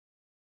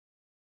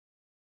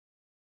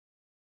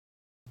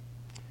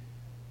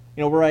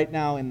You know, we're right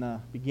now in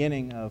the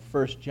beginning of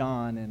First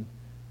John, and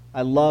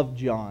I love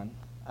John.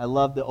 I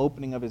love the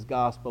opening of his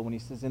gospel when he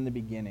says, in the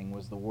beginning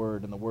was the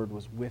Word, and the Word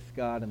was with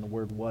God, and the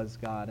Word was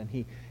God.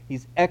 And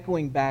he's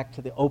echoing back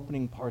to the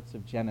opening parts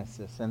of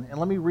Genesis. And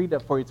let me read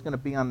that for you. It's going to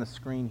be on the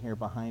screen here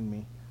behind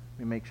me.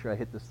 Let me make sure I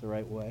hit this the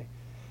right way.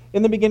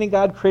 In the beginning,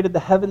 God created the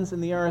heavens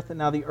and the earth, and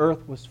now the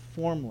earth was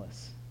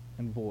formless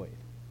and void.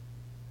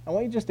 I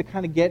want you just to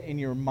kind of get in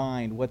your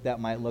mind what that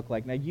might look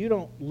like. Now, you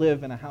don't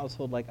live in a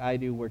household like I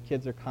do where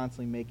kids are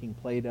constantly making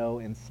Play-Doh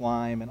and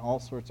slime and all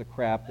sorts of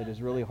crap that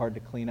is really hard to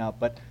clean up.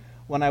 But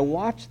when I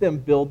watch them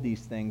build these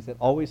things, it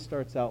always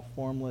starts out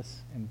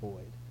formless and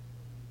void.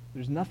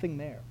 There's nothing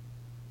there.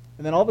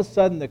 And then all of a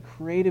sudden, the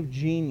creative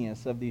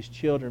genius of these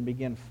children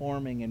begin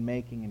forming and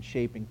making and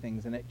shaping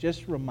things. And it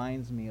just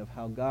reminds me of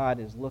how God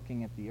is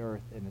looking at the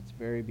earth in its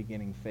very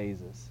beginning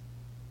phases.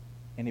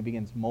 And he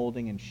begins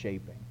molding and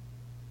shaping.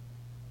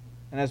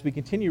 And as we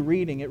continue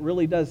reading, it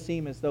really does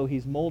seem as though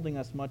he's molding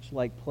us much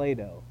like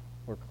Play-Doh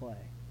or clay.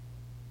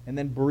 And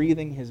then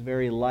breathing his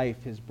very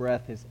life, his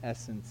breath, his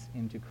essence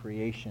into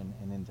creation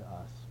and into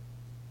us.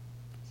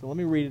 So let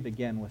me read it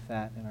again with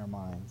that in our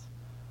minds.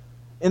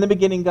 In the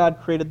beginning, God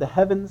created the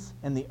heavens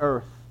and the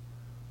earth.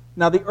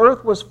 Now the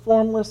earth was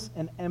formless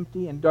and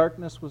empty, and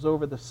darkness was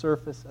over the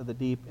surface of the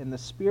deep, and the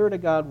Spirit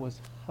of God was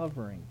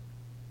hovering,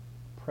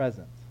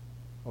 present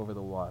over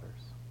the waters.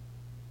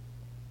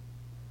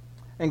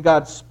 And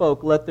God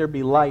spoke, "Let there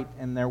be light,"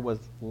 and there was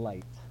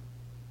light.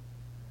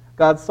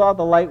 God saw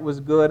the light was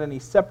good, and he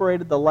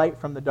separated the light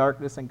from the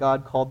darkness, and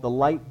God called the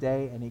light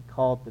day, and he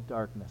called the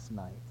darkness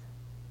night.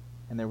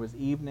 And there was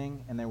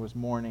evening, and there was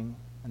morning,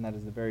 and that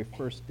is the very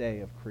first day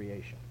of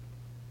creation.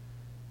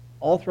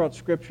 All throughout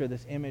Scripture,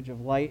 this image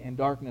of light and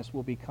darkness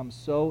will become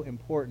so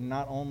important,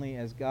 not only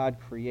as God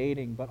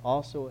creating, but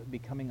also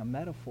becoming a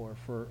metaphor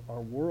for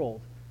our world.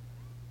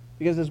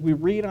 Because as we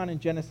read on in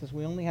Genesis,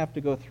 we only have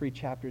to go 3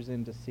 chapters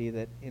in to see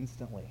that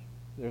instantly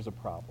there's a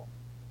problem.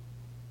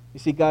 You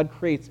see, God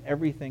creates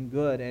everything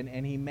good,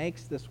 and he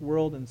makes this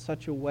world in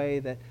such a way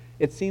that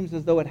it seems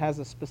as though it has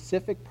a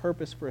specific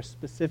purpose for a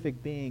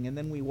specific being, and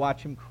then we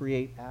watch him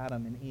create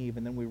Adam and Eve,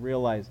 and then we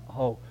realize,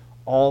 oh,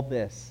 all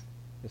this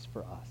is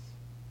for us.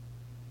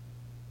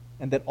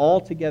 And that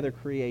altogether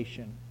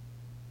creation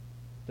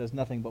does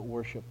nothing but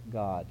worship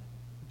God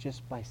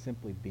just by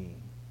simply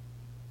being.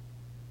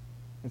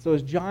 And so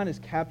as John is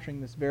capturing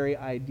this very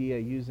idea,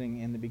 using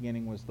in the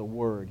beginning was the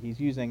Word,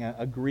 he's using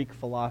a Greek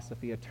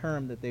philosophy, a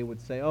term that they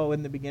would say, oh,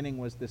 in the beginning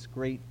was this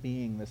great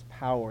being, this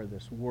power,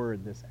 this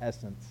Word, this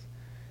essence.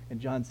 And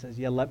John says,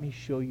 yeah, let me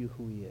show you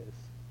who he is.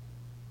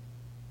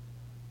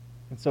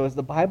 And so as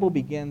the Bible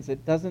begins,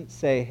 it doesn't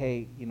say,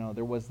 hey, you know,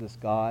 there was this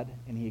God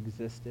and he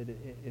existed.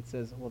 It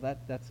says, well,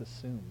 that's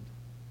assumed.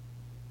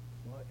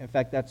 In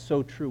fact, that's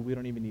so true, we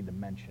don't even need to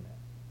mention it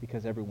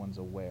because everyone's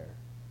aware.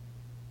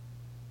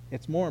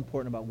 It's more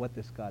important about what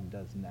this God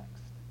does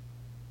next.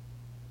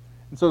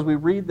 And so as we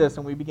read this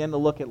and we begin to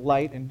look at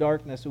light and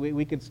darkness,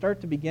 we can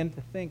start to begin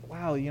to think,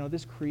 wow, you know,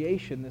 this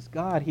creation, this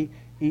God,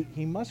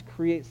 he must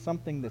create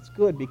something that's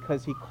good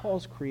because he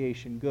calls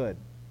creation good.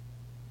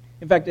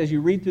 In fact, as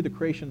you read through the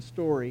creation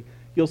story,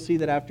 you'll see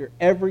that after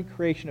every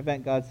creation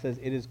event, God says,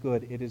 it is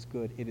good, it is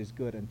good, it is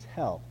good,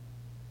 until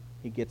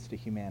he gets to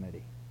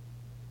humanity.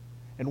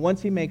 And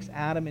once he makes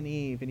Adam and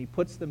Eve and he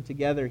puts them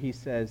together, he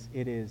says,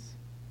 it is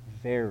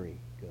very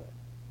good.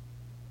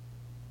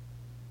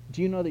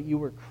 Do you know that you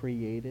were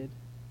created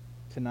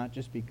to not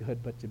just be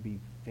good, but to be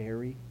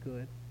very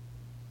good?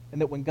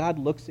 And that when God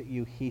looks at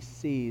you, he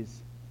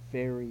sees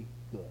very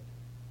good.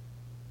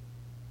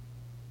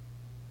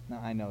 Now,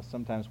 I know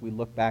sometimes we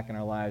look back in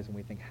our lives and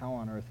we think, how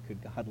on earth could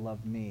God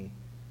love me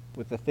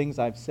with the things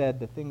I've said,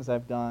 the things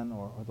I've done,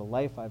 or the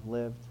life I've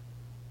lived?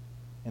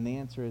 And the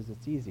answer is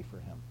it's easy for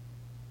him.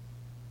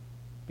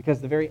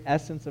 Because the very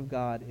essence of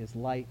God is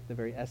light, the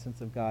very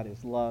essence of God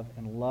is love,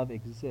 and love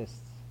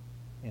exists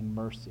in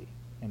mercy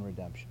and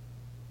redemption.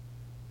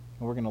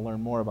 And we're going to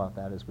learn more about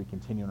that as we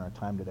continue in our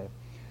time today.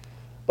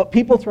 But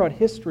people throughout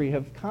history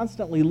have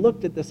constantly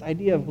looked at this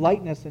idea of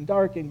lightness and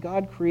dark and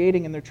God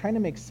creating, and they're trying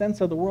to make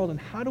sense of the world, and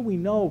how do we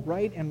know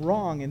right and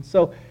wrong? And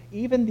so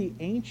even the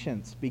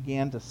ancients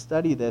began to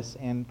study this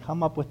and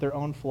come up with their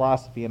own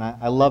philosophy, and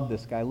I love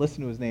this guy.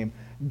 Listen to his name,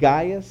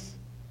 Gaius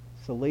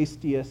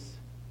Sallustius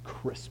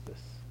Crispus.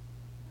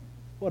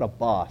 What a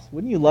boss.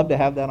 Wouldn't you love to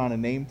have that on a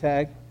name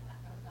tag?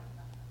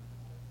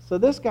 So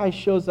this guy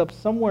shows up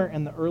somewhere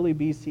in the early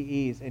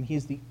BCEs, and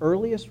he's the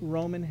earliest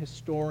Roman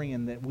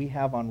historian that we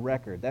have on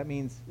record. That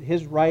means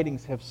his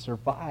writings have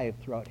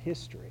survived throughout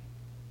history.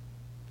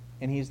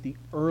 And he's the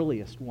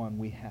earliest one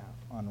we have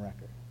on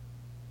record.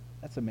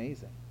 That's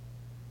amazing.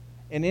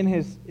 And in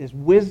his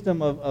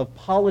wisdom of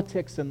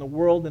politics and the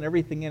world and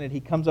everything in it, he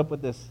comes up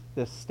with this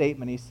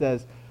statement. He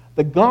says,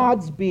 the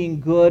gods being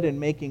good and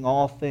making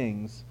all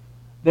things,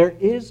 there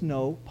is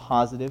no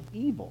positive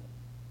evil.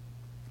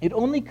 It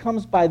only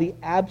comes by the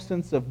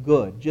absence of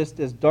good, just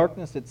as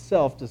darkness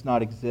itself does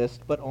not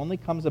exist, but only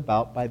comes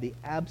about by the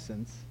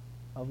absence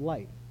of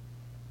light.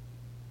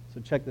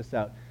 So check this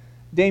out.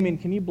 Damien,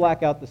 can you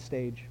black out the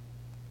stage?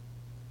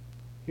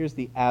 Here's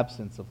the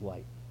absence of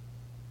light.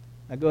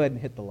 Now go ahead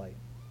and hit the light.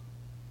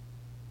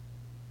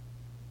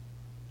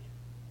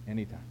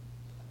 Anytime.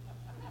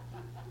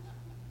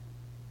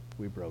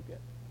 We broke it.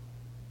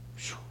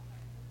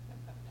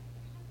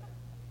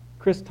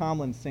 Chris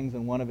Tomlin sings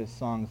in one of his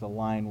songs a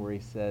line where he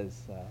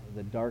says,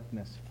 the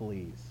darkness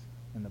flees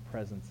in the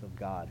presence of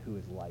God, who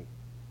is light.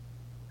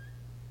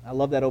 I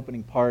love that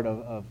opening part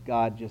of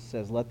God just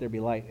says, let there be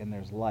light, and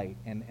there's light.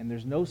 And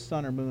there's no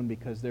sun or moon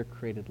because they're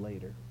created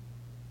later.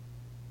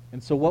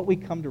 And so what we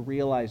come to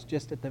realize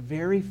just at the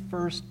very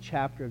first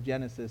chapter of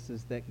Genesis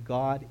is that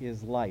God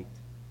is light.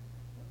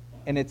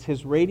 And it's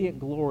his radiant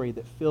glory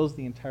that fills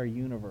the entire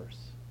universe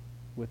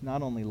with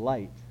not only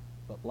light,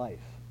 but life.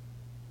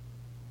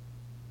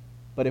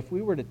 But if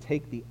we were to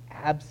take the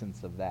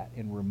absence of that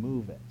and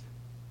remove it,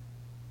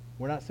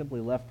 we're not simply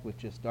left with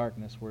just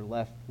darkness, we're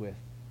left with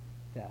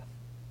death,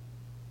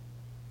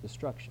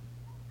 destruction.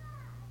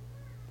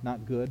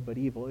 Not good, but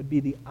evil. It would be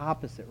the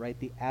opposite, right?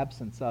 The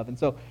absence of. And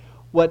so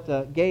what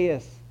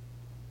Gaius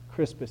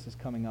Crispus is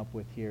coming up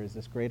with here is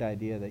this great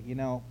idea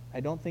that, I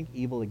don't think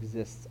evil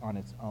exists on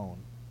its own.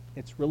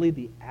 It's really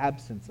the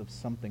absence of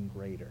something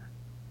greater.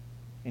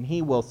 And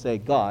he will say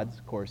gods,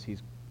 of course,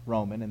 he's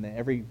Roman, and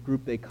every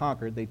group they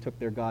conquered, they took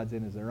their gods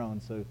in as their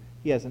own, so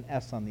he has an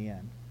S on the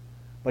end.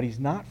 But he's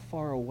not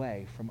far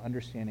away from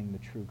understanding the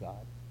true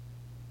God,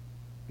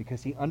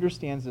 because he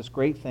understands this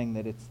great thing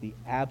that it's the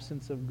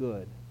absence of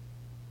good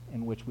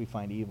in which we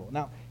find evil.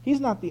 Now, he's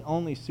not the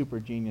only super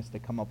genius to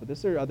come up with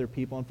this. There are other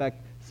people. In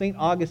fact, St.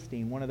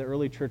 Augustine, one of the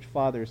early church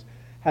fathers,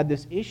 had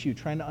this issue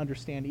trying to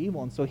understand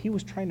evil, and so he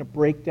was trying to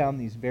break down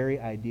these very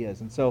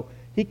ideas. And so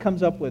he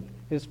comes up with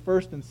his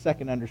first and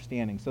second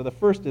understanding. So the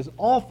first is,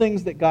 all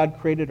things that God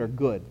created are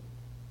good,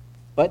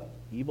 but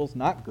evil's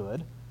not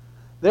good.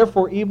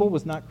 Therefore, evil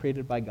was not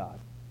created by God.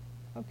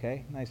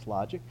 Okay, nice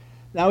logic.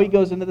 Now he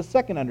goes into the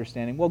second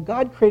understanding. Well,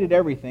 God created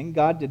everything.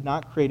 God did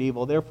not create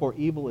evil. Therefore,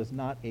 evil is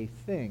not a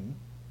thing.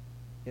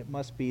 It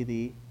must be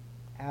the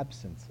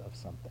absence of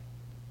something.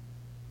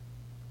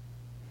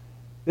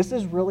 This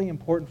is really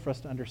important for us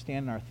to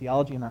understand in our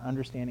theology and our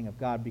understanding of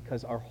God,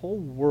 because our whole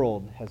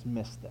world has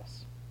missed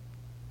this.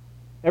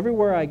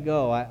 Everywhere I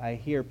go, I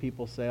hear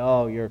people say,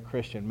 oh, you're a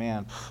Christian,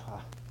 man.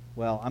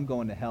 Well, I'm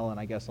going to hell, and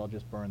I guess I'll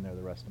just burn there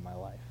the rest of my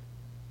life.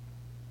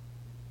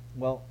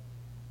 Well,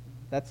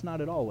 that's not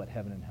at all what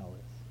heaven and hell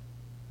is.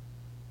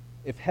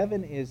 If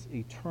heaven is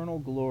eternal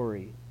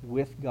glory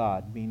with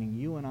God, meaning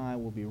you and I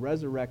will be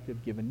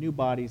resurrected, given new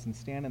bodies, and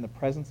stand in the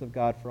presence of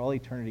God for all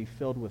eternity,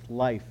 filled with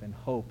life and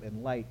hope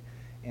and light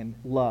and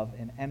love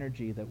and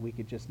energy that we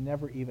could just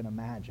never even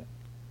imagine,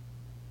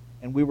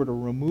 and we were to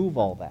remove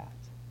all that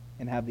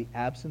and have the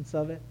absence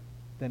of it,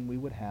 then we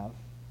would have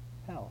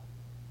hell,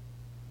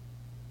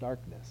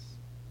 darkness,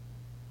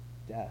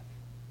 death,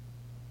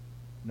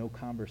 no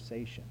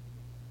conversation,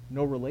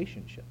 no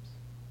relationships,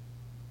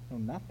 no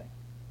nothing.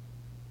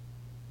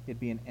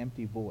 It'd be an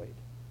empty void.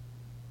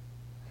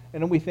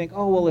 And then we think,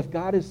 oh, well, if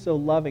God is so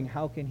loving,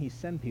 how can he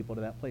send people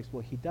to that place?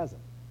 Well, he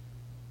doesn't.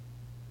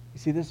 You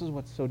see, this is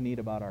what's so neat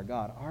about our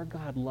God. Our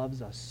God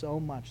loves us so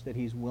much that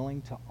he's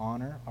willing to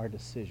honor our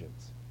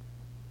decisions.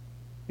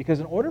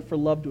 Because in order for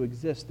love to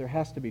exist, there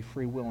has to be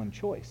free will and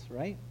choice,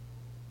 right?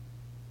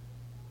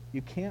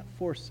 You can't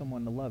force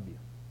someone to love you.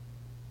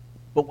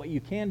 But what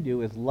you can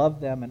do is love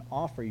them and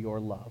offer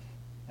your love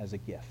as a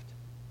gift.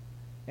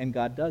 And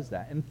God does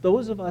that. And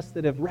those of us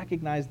that have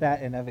recognized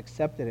that and have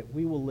accepted it,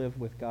 we will live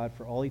with God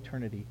for all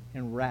eternity,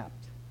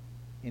 enwrapped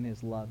in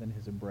his love and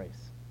his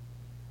embrace.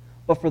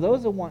 But for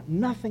those that want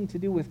nothing to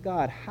do with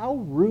God, how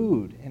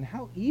rude and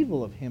how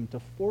evil of him to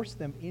force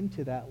them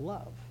into that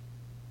love.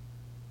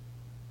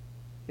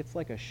 It's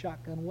like a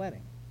shotgun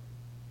wedding.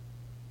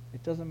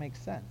 It doesn't make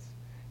sense.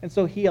 And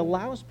so he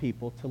allows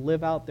people to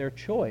live out their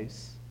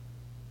choice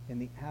in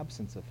the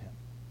absence of him.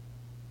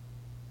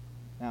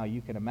 Now,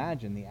 you can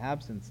imagine the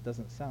absence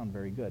doesn't sound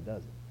very good,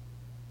 does it?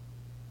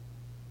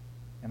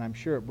 And I'm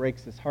sure it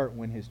breaks his heart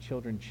when his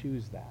children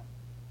choose that.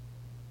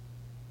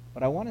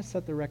 But I want to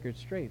set the record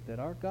straight that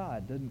our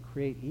God doesn't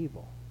create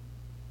evil.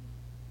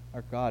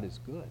 Our God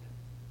is good.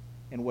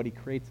 And what he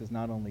creates is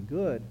not only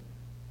good,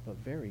 but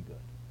very good.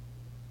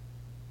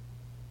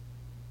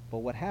 But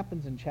what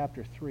happens in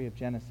chapter 3 of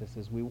Genesis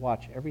is we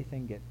watch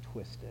everything get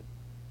twisted.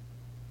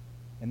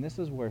 And this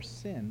is where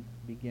sin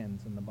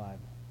begins in the Bible.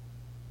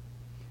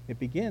 It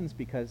begins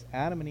because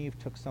Adam and Eve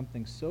took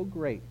something so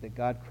great that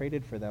God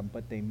created for them,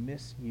 but they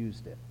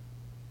misused it.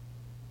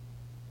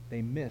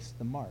 They missed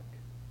the mark.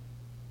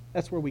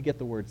 That's where we get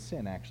the word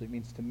sin, actually. It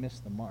means to miss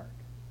the mark.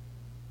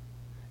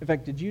 In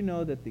fact, did you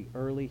know that the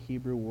early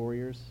Hebrew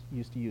warriors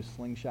used to use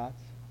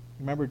slingshots?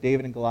 Remember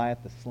David and Goliath,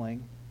 the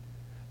sling?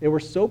 They were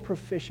so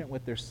proficient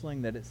with their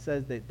sling that it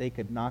says that they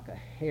could knock a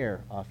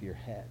hair off your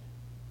head.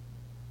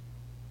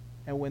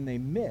 And when they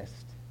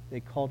missed, they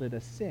called it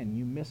a sin.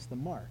 You missed the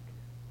mark.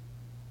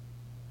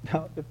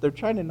 Now, if they're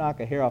trying to knock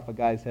a hair off a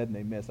guy's head and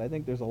they miss, I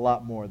think there's a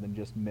lot more than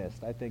just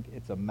missed. I think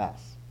it's a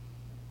mess.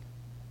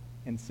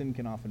 And sin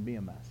can often be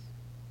a mess.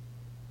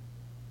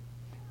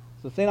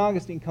 So St.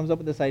 Augustine comes up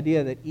with this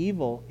idea that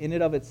evil in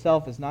and of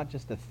itself is not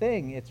just a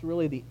thing, it's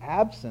really the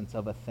absence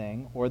of a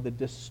thing, or the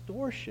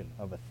distortion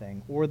of a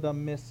thing, or the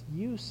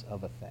misuse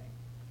of a thing.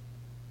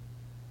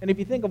 And if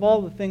you think of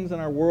all the things in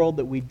our world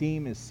that we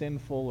deem as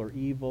sinful or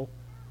evil,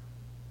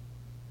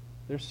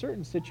 there's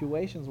certain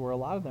situations where a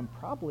lot of them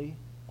probably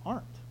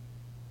aren't,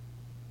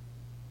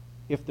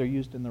 if they're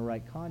used in the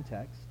right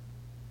context,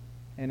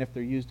 and if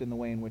they're used in the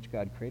way in which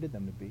God created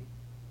them to be.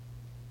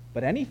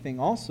 But anything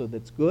also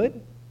that's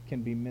good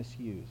can be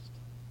misused.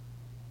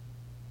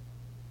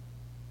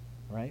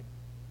 Right?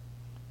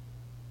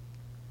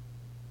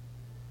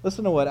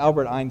 Listen to what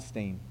Albert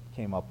Einstein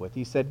came up with.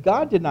 He said,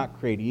 God did not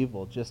create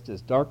evil just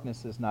as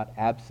darkness is not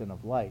absent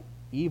of light.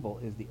 Evil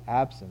is the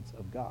absence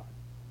of God.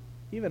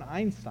 Even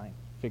Einstein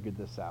figured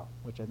this out,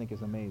 which I think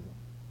is amazing.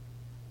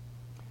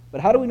 But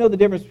how do we know the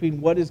difference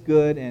between what is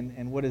good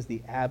and what is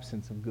the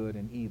absence of good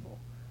and evil?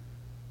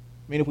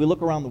 I mean, if we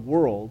look around the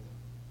world,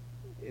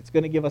 it's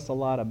going to give us a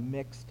lot of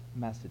mixed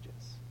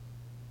messages.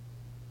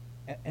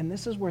 And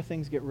this is where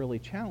things get really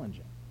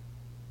challenging.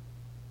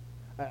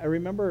 I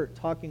remember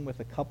talking with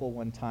a couple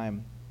one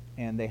time,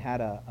 and they had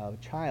a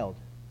child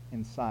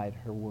inside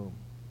her womb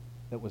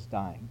that was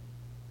dying.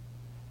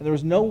 And there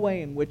was no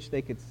way in which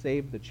they could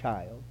save the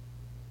child,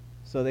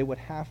 so they would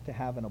have to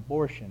have an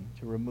abortion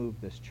to remove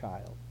this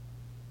child.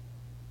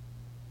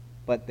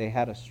 But they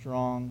had a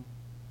strong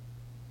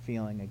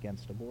feeling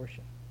against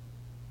abortion.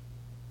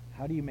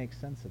 How do you make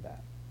sense of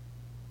that?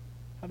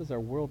 How does our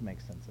world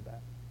make sense of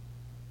that?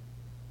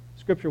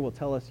 Scripture will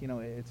tell us,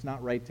 it's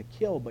not right to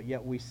kill, but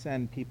yet we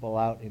send people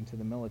out into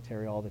the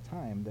military all the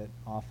time that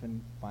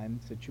often find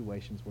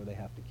situations where they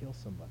have to kill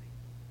somebody.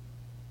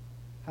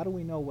 How do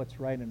we know what's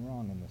right and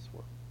wrong in this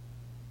world?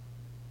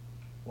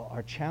 Well,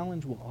 our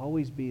challenge will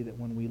always be that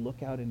when we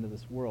look out into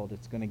this world,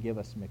 it's going to give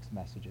us mixed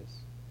messages.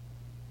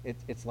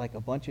 It's like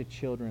a bunch of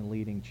children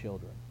leading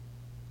children.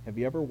 Have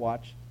you ever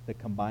watched the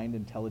combined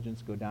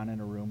intelligence go down in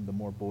a room the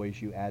more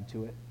boys you add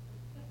to it?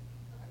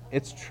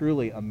 It's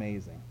truly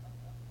amazing.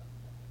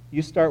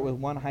 You start with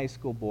one high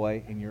school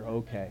boy and you're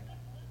okay.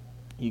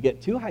 You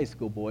get 2 high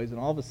school boys and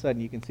all of a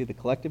sudden you can see the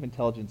collective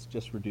intelligence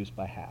just reduced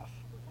by half.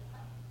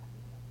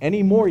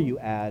 Any more you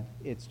add,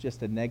 it's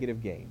just a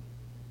negative gain.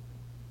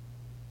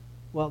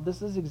 Well,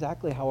 this is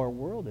exactly how our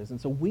world is.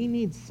 And so we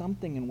need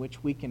something in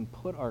which we can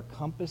put our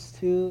compass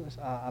to,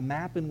 a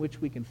map in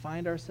which we can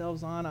find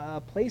ourselves on,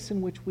 a place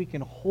in which we can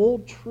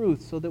hold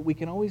truth so that we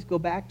can always go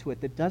back to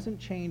it, that doesn't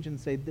change and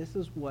say, this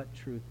is what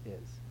truth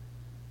is.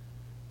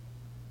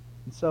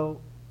 And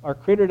so our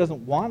Creator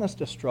doesn't want us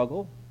to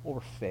struggle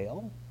or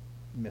fail,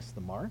 miss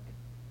the mark.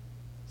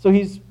 So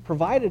He's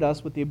provided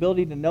us with the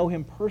ability to know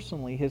Him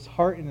personally, His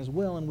heart and His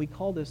will, and we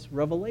call this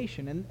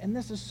revelation. And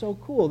this is so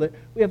cool that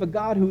we have a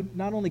God who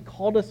not only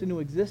called us into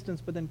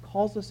existence, but then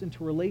calls us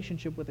into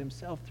relationship with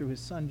Himself through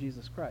His Son,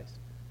 Jesus Christ.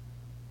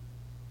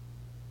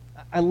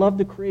 I love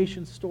the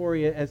creation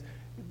story as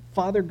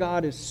Father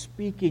God is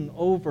speaking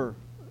over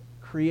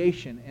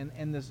creation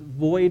and this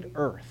void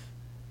earth.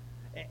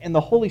 And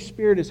the Holy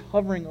Spirit is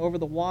hovering over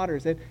the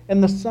waters.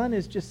 And the Son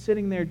is just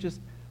sitting there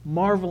just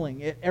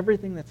marveling at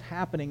everything that's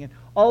happening. And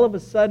all of a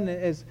sudden,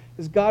 as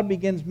God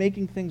begins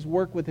making things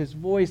work with His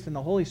voice and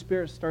the Holy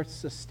Spirit starts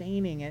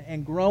sustaining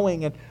and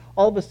growing, and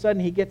all of a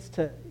sudden He gets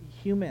to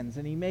humans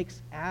and He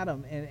makes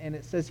Adam. And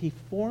it says He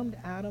formed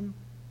Adam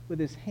with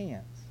His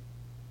hands.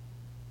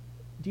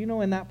 Do you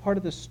know in that part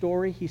of the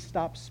story, He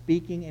stops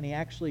speaking and He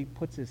actually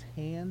puts His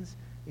hands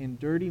in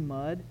dirty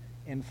mud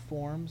and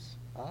forms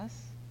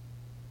us?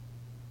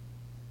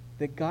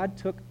 That God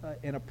took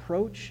an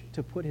approach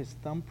to put His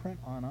thumbprint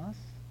on us?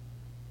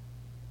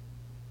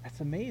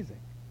 That's amazing.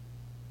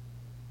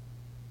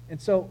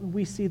 And so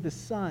we see the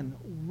Son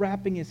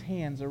wrapping His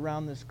hands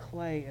around this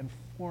clay and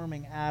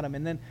forming Adam.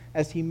 And then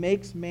as He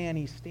makes man,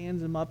 He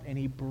stands him up and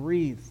He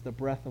breathes the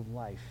breath of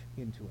life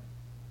into it.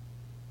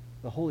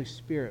 The Holy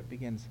Spirit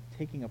begins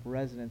taking up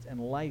residence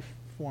and life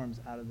forms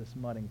out of this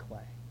mud and clay.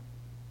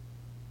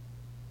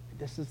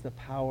 This is the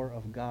power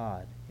of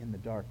God in the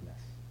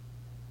darkness.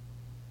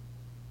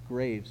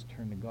 Graves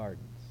turn to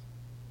gardens.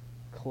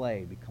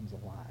 Clay becomes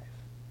alive.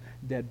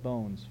 Dead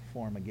bones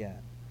form again.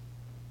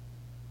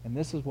 And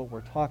this is what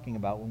we're talking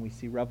about when we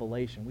see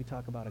Revelation. We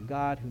talk about a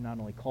God who not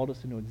only called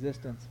us into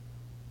existence,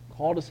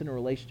 called us into a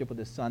relationship with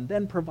His Son,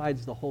 then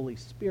provides the Holy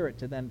Spirit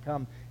to then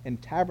come and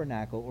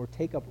tabernacle or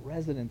take up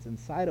residence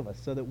inside of us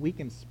so that we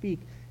can speak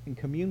and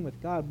commune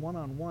with God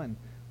one-on-one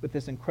with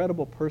this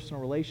incredible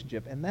personal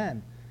relationship. And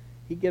then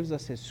He gives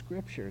us His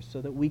Scriptures so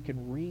that we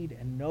can read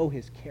and know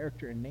His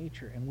character and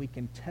nature, and we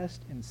can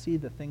test and see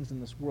the things in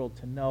this world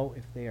to know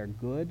if they are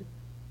good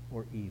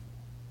or evil.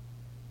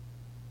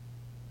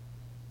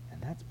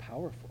 And that's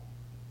powerful.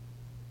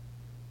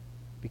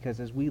 Because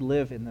as we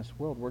live in this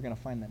world, we're going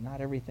to find that not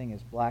everything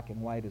is black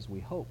and white as we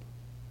hope.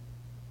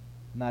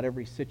 Not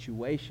every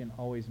situation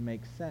always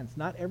makes sense.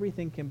 Not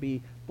everything can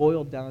be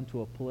boiled down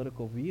to a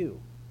political view.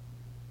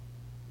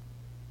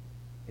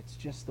 It's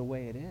just the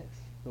way it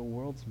is. The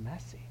world's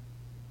messy.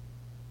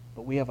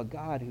 But we have a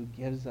God who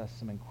gives us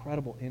some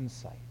incredible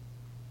insight.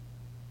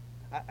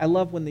 I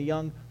love when the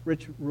young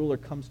rich ruler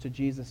comes to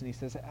Jesus and he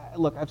says,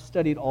 look, I've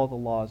studied all the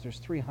laws. There's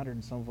 300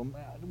 and some of them.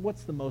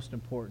 What's the most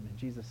important? And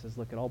Jesus says,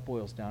 look, it all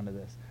boils down to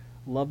this.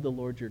 Love the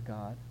Lord your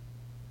God.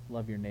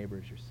 Love your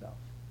neighbor as yourself.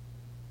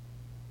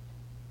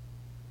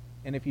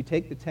 And if you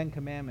take the 10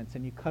 Commandments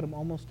and you cut them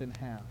almost in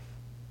half,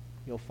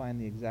 you'll find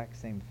the exact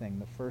same thing.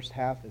 The first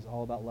half is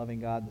all about loving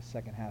God. The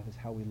second half is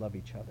how we love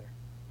each other.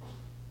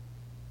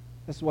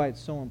 This is why it's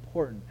so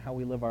important how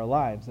we live our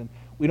lives. And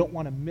we don't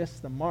want to miss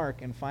the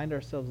mark and find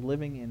ourselves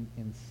living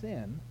in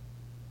sin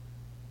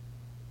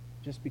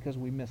just because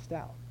we missed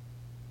out.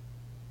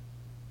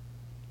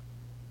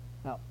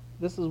 Now,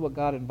 this is what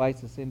God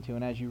invites us into.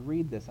 And as you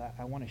read this,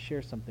 I want to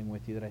share something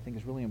with you that I think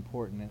is really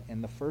important.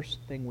 And the first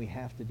thing we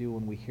have to do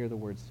when we hear the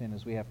word sin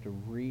is we have to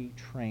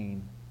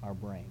retrain our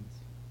brains.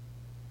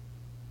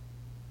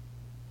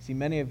 See,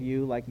 many of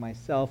you, like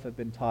myself, have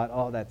been taught,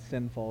 oh, that's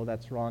sinful,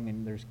 that's wrong,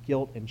 and there's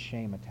guilt and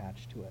shame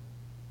attached to it.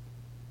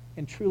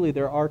 And truly,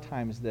 there are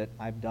times that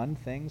I've done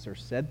things or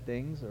said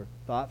things or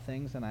thought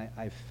things, and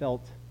I've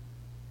felt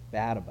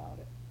bad about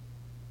it.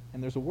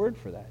 And there's a word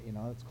for that,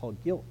 it's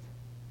called guilt.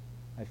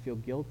 I feel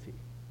guilty.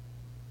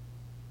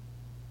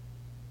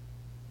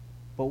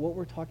 But what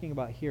we're talking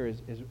about here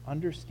is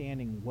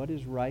understanding what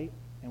is right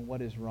and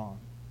what is wrong.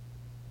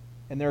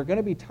 And there are going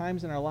to be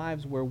times in our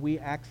lives where we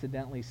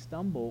accidentally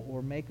stumble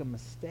or make a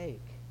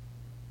mistake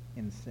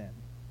in sin.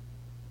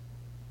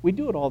 We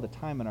do it all the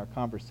time in our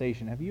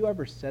conversation. Have you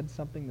ever said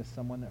something to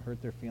someone that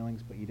hurt their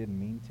feelings but you didn't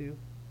mean to?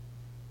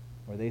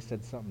 Or they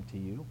said something to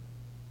you?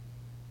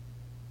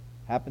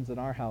 Happens in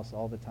our house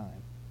all the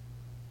time.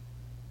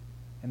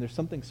 And there's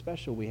something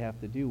special we have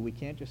to do. We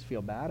can't just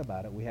feel bad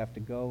about it. We have to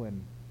go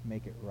and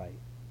make it right.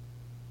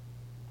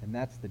 And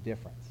that's the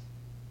difference.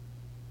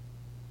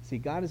 See,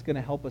 God is going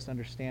to help us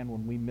understand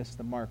when we miss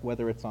the mark,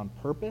 whether it's on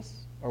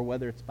purpose or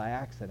whether it's by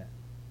accident.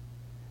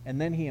 And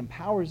then he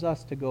empowers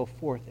us to go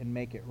forth and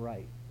make it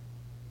right.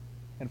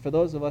 And for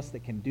those of us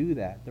that can do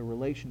that, the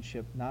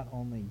relationship not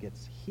only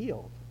gets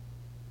healed,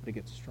 but it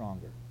gets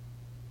stronger.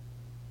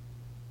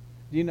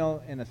 Do you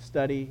know, in a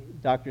study,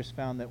 doctors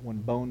found that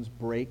when bones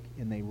break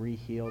and they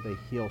re-heal, they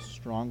heal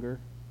stronger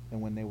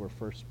than when they were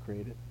first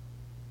created?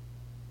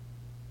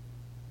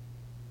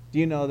 Do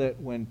you know that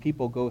when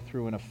people go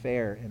through an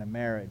affair in a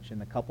marriage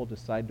and the couple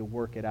decide to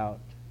work it out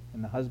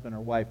and the husband or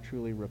wife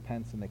truly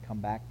repents and they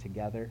come back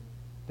together,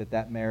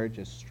 that marriage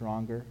is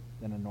stronger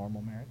than a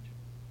normal marriage?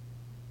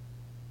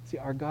 See,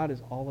 our God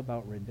is all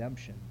about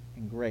redemption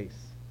and grace,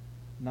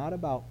 not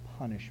about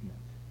punishment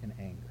and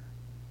anger.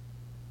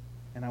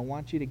 And I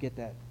want you to get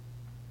that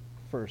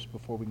first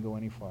before we can go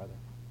any farther.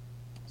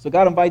 So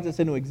God invites us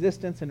into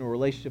existence, into a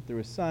relationship through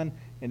his Son,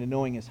 into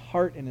knowing his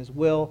heart and his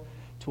will,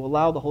 to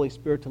allow the Holy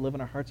Spirit to live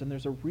in our hearts. And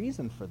there's a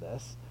reason for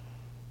this,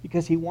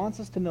 because he wants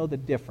us to know the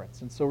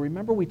difference. And so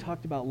remember, we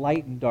talked about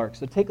light and dark.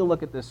 So take a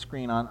look at this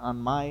screen. On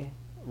my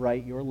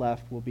right, your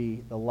left will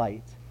be the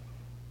light,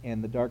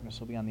 and the darkness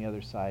will be on the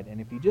other side. And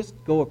if you just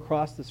go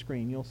across the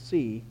screen, you'll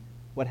see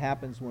what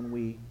happens when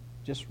we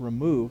just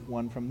remove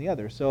one from the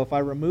other. So if I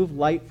remove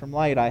light from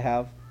light, I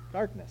have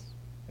darkness.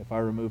 If I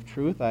remove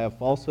truth, I have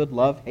falsehood,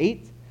 love,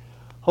 hate,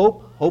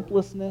 hope,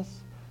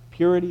 hopelessness,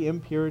 purity,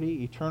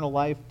 impurity, eternal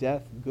life,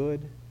 death,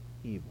 good,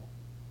 evil.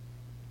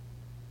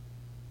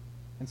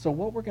 And so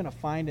what we're going to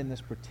find in this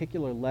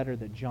particular letter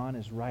that John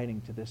is writing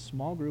to this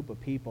small group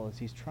of people is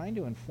he's trying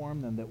to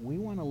inform them that we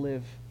want to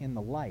live in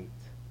the light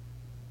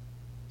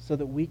so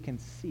that we can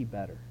see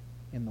better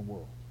in the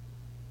world.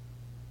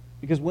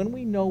 Because when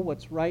we know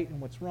what's right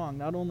and what's wrong,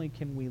 not only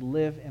can we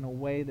live in a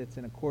way that's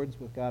in accordance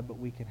with God, but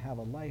we can have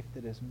a life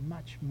that is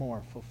much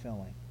more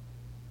fulfilling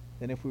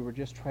than if we were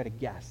just trying to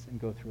guess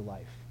and go through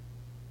life.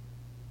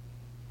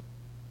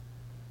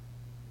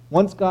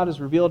 Once God has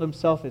revealed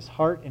himself, his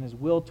heart, and his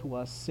will to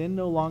us, sin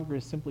no longer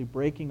is simply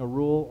breaking a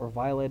rule or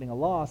violating a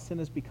law. Sin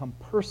has become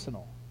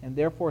personal and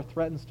therefore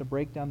threatens to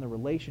break down the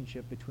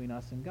relationship between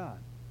us and God.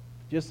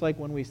 Just like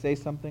when we say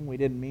something we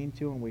didn't mean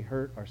to and we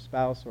hurt our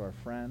spouse or our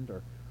friend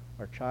or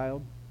our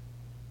child.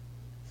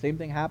 Same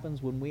thing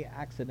happens when we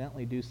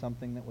accidentally do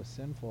something that was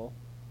sinful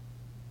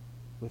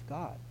with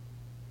God.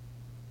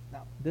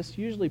 Now, this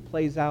usually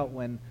plays out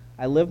when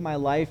I live my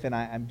life and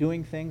I'm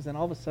doing things, and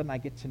all of a sudden I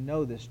get to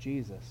know this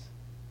Jesus.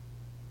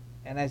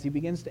 And as he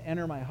begins to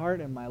enter my heart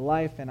and my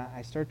life, and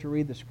I start to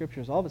read the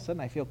scriptures, all of a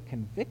sudden I feel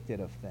convicted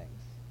of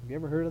things. Have you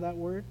ever heard of that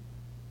word?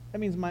 That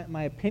means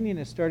my opinion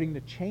is starting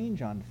to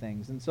change on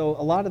things. And so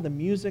a lot of the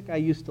music I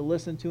used to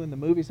listen to and the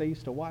movies I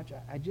used to watch,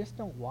 I just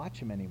don't watch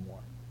them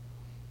anymore.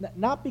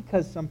 Not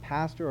because some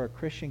pastor or a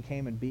Christian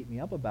came and beat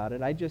me up about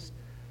it. I just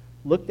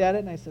looked at it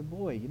and I said,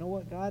 boy, you know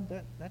what, God,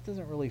 that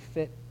doesn't really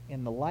fit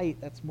in the light.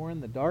 That's more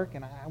in the dark,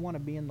 and I want to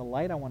be in the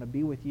light. I want to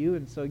be with you.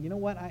 And so, you know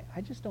what,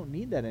 I just don't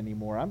need that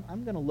anymore.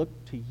 I'm going to look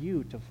to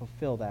you to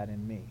fulfill that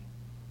in me.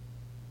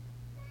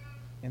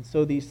 And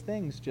so these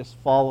things just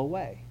fall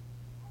away.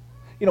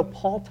 You know,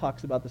 Paul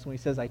talks about this when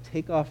he says, I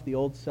take off the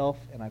old self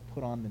and I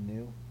put on the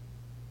new.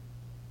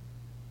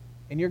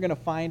 And you're going to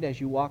find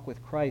as you walk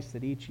with Christ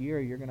that each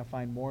year you're going to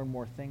find more and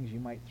more things you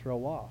might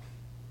throw off.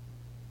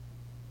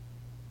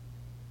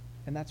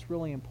 And that's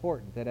really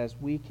important, that as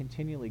we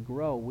continually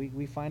grow,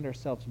 we find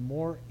ourselves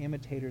more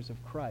imitators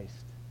of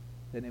Christ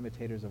than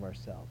imitators of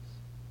ourselves.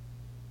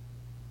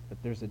 But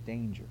there's a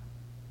danger.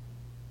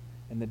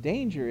 And the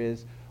danger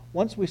is,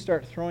 once we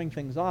start throwing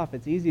things off,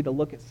 it's easy to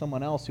look at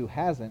someone else who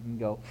hasn't and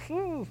go,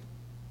 phew,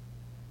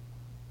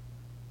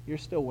 you're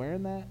still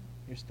wearing that?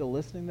 You're still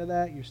listening to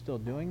that? You're still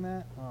doing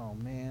that? Oh,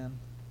 man,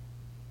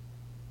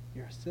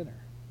 you're a sinner.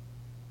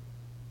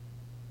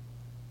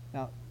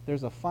 Now,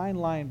 there's a fine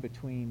line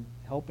between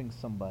helping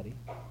somebody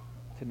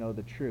to know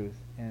the truth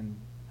and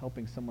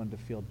helping someone to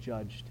feel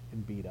judged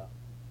and beat up.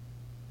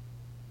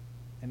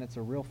 And it's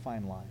a real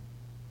fine line.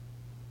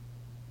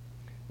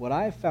 What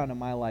I've found in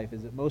my life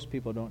is that most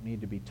people don't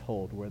need to be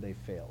told where they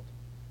failed.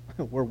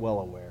 We're well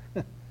aware.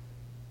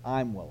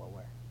 I'm well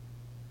aware.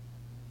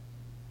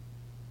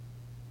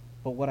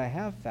 But what I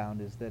have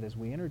found is that as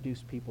we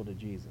introduce people to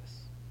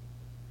Jesus,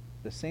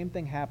 the same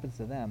thing happens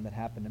to them that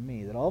happened to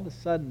me, that all of a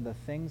sudden the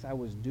things I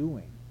was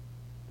doing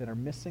that are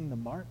missing the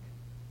mark,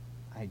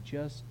 I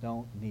just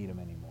don't need them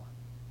anymore.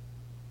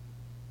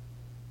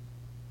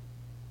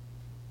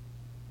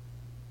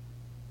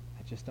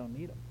 I just don't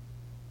need them.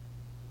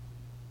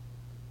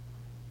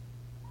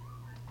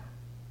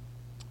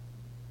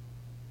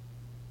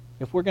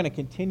 If we're going to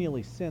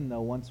continually sin,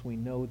 though, once we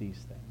know these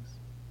things,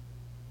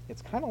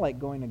 it's kind of like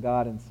going to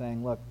God and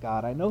saying, look,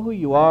 God, I know who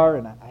you are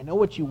and I know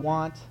what you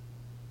want,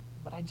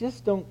 but I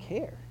just don't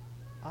care.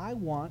 I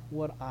want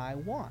what I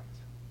want.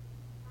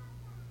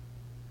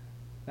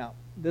 Now,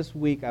 this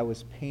week I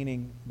was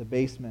painting the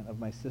basement of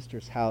my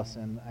sister's house,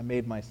 and I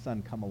made my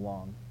son come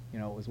along. You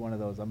know, it was one of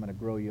those, I'm going to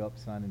grow you up,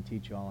 son, and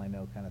teach you all I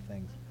know kind of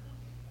things.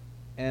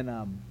 And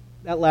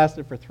that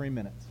lasted for 3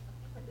 minutes.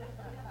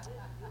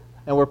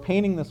 And we're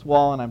painting this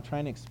wall, and I'm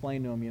trying to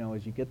explain to him, you know,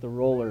 as you get the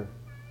roller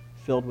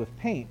filled with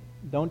paint,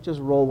 don't just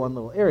roll one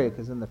little area,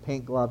 because then the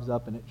paint globs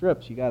up and it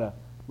drips. You got to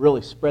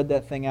really spread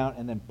that thing out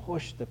and then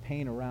push the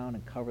paint around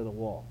and cover the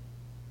wall.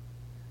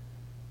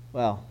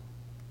 Well,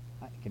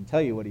 I can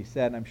tell you what he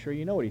said, and I'm sure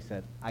you know what he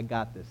said. I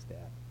got this, Dad.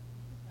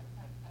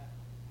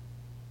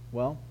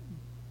 Well,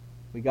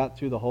 we got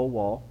through the whole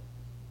wall,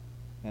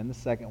 and the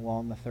second wall,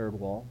 and the third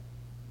wall,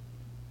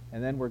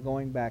 and then we're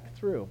going back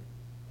through,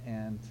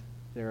 and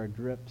there are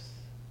drips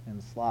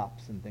and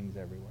slops and things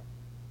everywhere.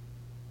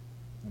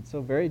 And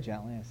so very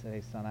gently I said,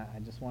 hey, son, I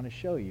just want to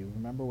show you.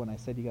 Remember when I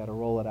said you got to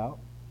roll it out?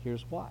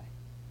 Here's why.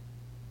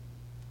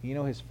 You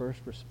know his first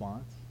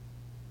response?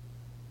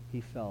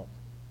 He felt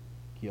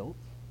guilt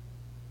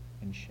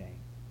and shame.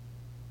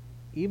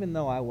 Even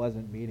though I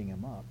wasn't beating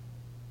him up,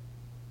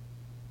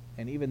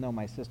 and even though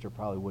my sister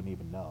probably wouldn't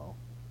even know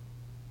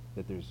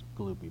that there's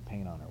gloopy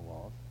paint on her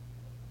walls,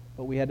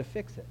 but we had to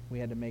fix it. We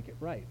had to make it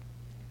right.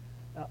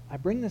 I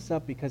bring this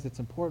up because it's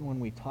important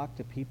when we talk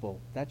to people.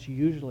 That's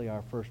usually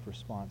our first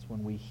response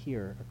when we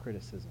hear a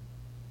criticism.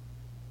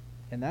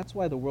 And that's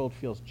why the world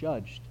feels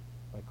judged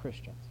by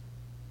Christians.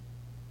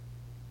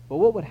 But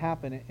what would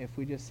happen if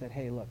we just said,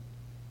 hey, look,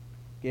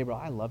 Gabriel,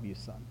 I love you,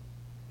 son.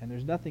 And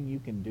there's nothing you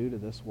can do to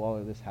this wall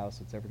or this house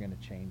that's ever going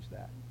to change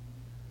that.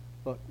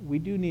 But we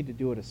do need to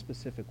do it a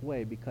specific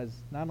way, because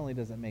not only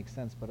does it make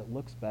sense, but it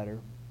looks better,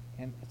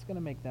 and it's going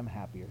to make them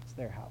happier. It's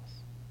their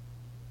house.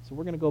 So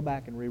we're going to go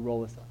back and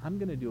re-roll this. I'm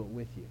going to do it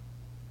with you.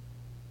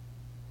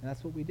 And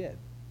that's what we did.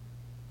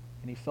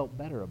 And he felt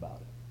better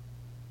about it.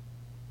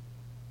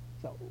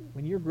 So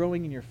when you're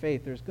growing in your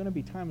faith, there's going to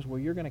be times where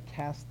you're going to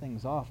cast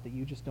things off that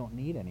you just don't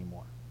need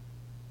anymore.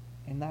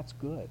 And that's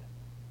good.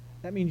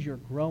 That means you're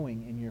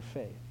growing in your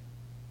faith.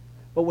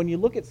 But when you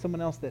look at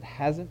someone else that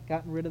hasn't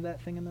gotten rid of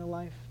that thing in their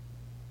life,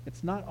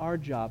 it's not our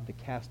job to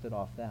cast it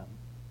off them.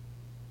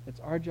 It's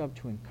our job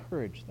to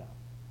encourage them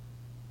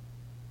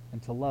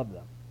and to love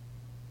them.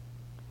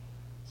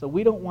 So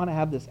we don't want to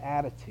have this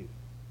attitude.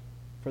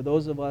 For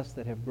those of us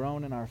that have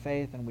grown in our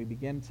faith and we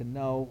begin to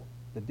know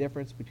the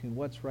difference between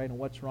what's right and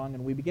what's wrong,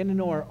 and we begin to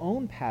know our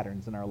own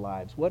patterns in our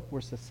lives, what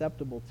we're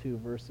susceptible to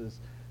versus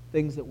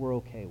things that we're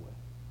okay with.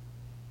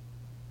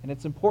 And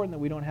it's important that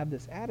we don't have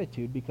this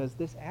attitude, because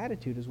this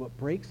attitude is what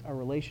breaks our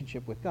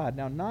relationship with God.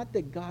 Now, not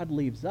that God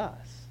leaves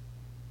us,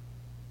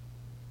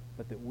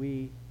 but that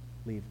we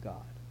leave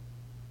God.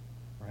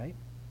 Right?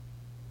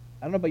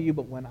 I don't know about you,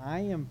 but when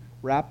I am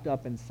wrapped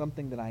up in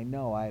something that I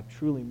know I have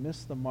truly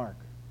missed the mark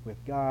with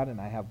God,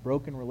 and I have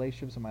broken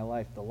relationships in my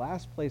life, the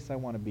last place I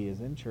want to be is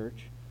in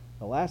church.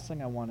 The last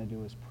thing I want to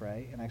do is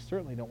pray, and I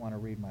certainly don't want to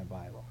read my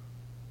Bible.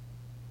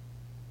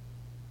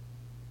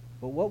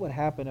 But what would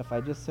happen if I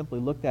just simply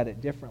looked at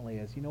it differently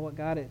as, you know what,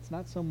 God, it's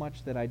not so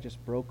much that I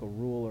just broke a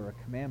rule or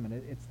a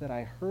commandment, it's that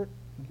I hurt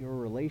your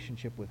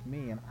relationship with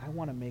me, and I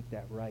want to make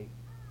that right.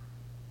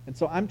 And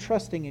so I'm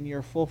trusting in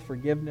your full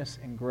forgiveness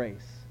and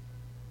grace,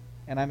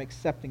 and I'm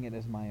accepting it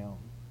as my own.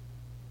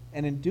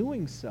 And in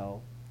doing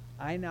so,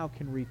 I now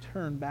can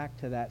return back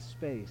to that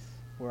space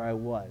where I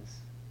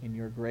was in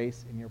your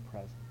grace and your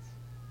presence.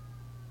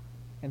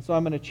 And so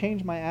I'm going to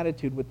change my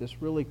attitude with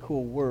this really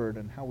cool word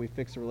and how we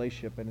fix a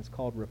relationship, and it's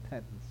called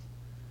repentance.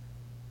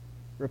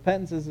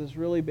 Repentance is this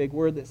really big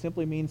word that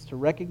simply means to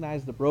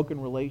recognize the broken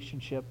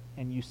relationship,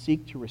 and you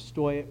seek to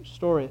restore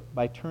it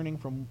by turning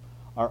from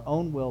our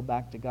own will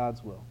back to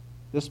God's will.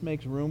 This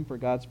makes room for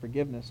God's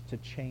forgiveness to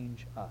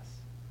change us.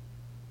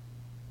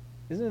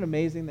 Isn't it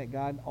amazing that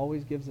God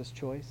always gives us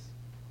choice?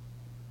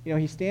 You know,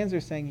 he stands there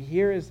saying,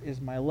 here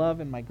is my love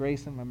and my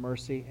grace and my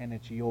mercy, and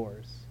it's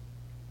yours.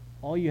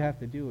 All you have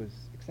to do is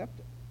accept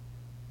it.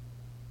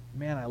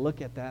 Man, I look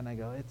at that and I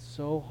go, it's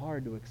so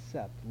hard to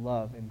accept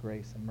love and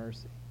grace and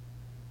mercy.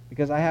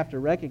 Because I have to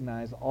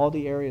recognize all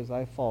the areas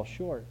I fall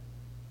short.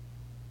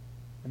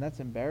 And that's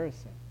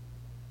embarrassing.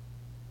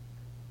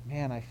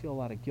 Man, I feel a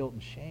lot of guilt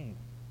and shame.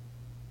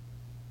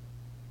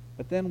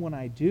 But then when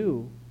I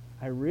do,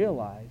 I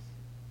realize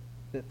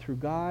that through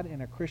God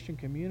and a Christian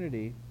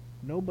community,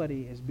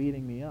 nobody is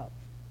beating me up.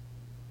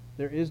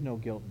 There is no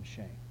guilt and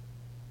shame.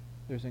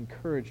 There's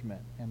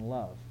encouragement and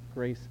love,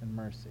 grace and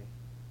mercy.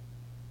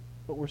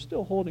 But we're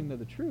still holding to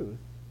the truth,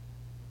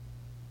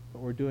 but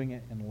we're doing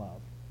it in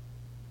love.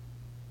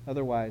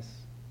 Otherwise,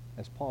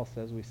 as Paul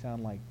says, we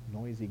sound like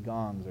noisy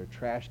gongs or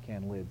trash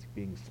can lids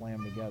being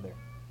slammed together.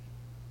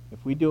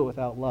 If we do it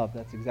without love,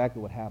 that's exactly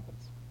what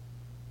happens.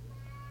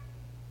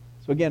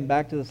 So again,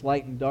 back to this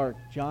light and dark,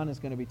 John is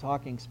going to be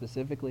talking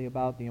specifically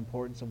about the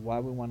importance of why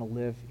we want to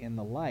live in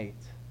the light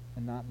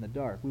and not in the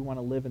dark. We want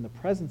to live in the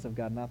presence of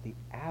God, not the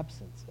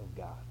absence of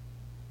God.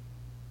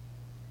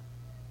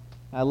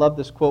 I love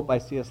this quote by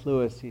C.S.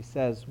 Lewis. He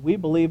says, "We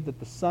believe that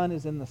the sun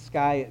is in the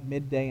sky at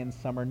midday in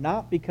summer,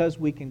 not because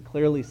we can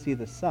clearly see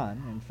the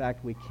sun, in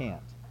fact we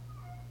can't,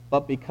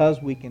 but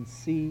because we can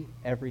see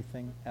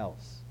everything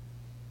else."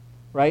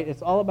 Right?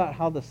 It's all about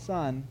how the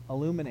sun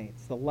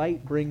illuminates. The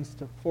light brings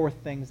forth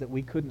things that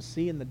we couldn't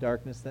see in the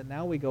darkness that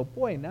now we go,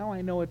 boy, now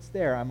I know it's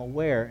there. I'm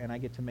aware, and I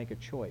get to make a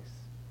choice.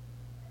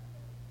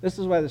 This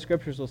is why the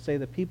scriptures will say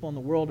that people in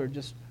the world are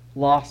just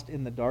lost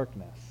in the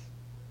darkness.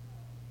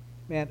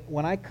 Man,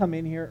 when I come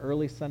in here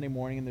early Sunday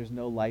morning and there's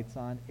no lights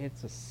on,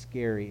 it's a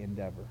scary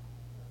endeavor.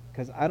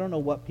 Because I don't know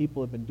what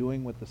people have been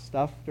doing with the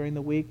stuff during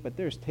the week, but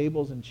there's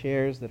tables and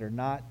chairs that are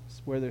not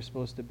where they're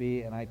supposed to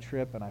be, and I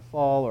trip and I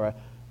fall, or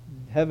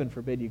heaven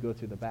forbid you go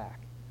through the back.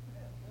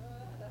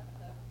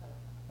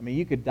 I mean,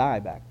 you could die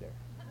back there.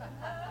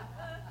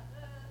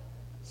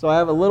 So I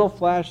have a little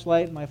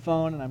flashlight in my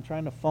phone, and I'm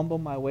trying to fumble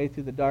my way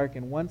through the dark,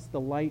 and once the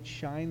light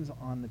shines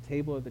on the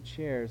table or the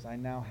chairs, I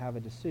now have a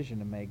decision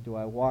to make. Do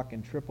I walk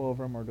and trip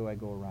over them, or do I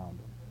go around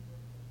them?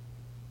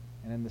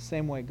 And in the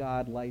same way,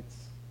 God lights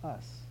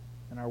us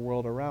and our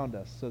world around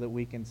us so that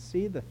we can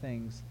see the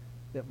things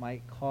that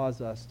might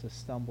cause us to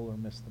stumble or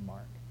miss the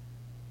mark,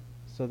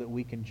 so that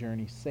we can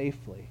journey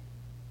safely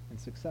and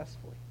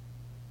successfully.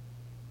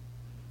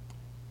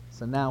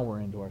 So now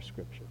we're into our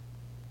scripture.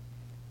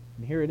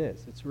 And here it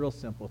is. It's real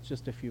simple. It's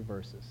just a few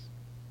verses.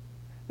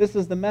 This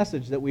is the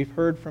message that we've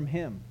heard from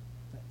him.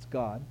 That's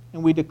God.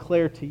 And we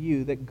declare to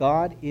you that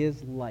God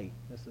is light.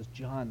 This is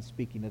John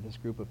speaking to this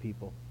group of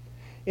people.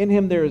 In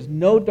him there is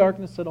no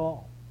darkness at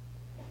all.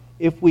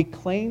 If we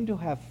claim to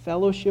have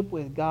fellowship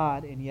with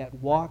God and yet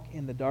walk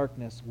in the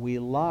darkness, we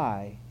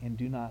lie and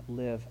do not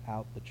live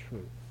out the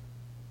truth.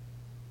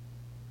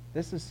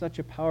 This is such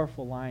a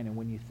powerful line, and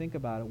when you think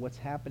about it, what's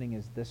happening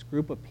is this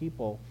group of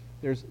people,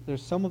 there's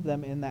some of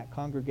them in that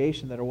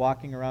congregation that are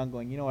walking around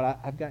going, you know what,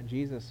 I've got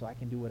Jesus, so I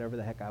can do whatever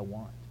the heck I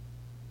want.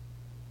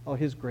 Oh,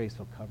 his grace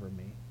will cover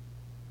me.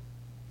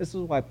 This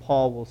is why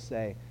Paul will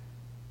say,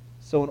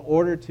 so in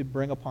order to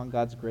bring upon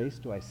God's grace,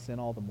 do I sin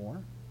all the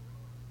more?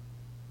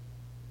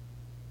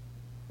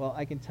 Well,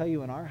 I can tell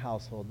you in our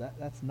household,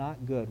 that's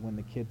not good when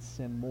the kids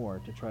sin more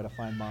to try to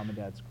find mom and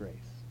dad's grace.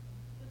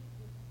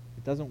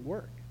 It doesn't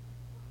work.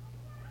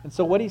 And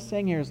so what he's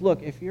saying here is,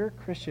 look, if you're a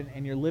Christian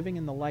and you're living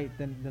in the light,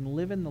 then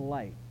live in the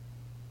light.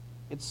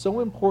 It's so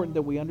important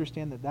that we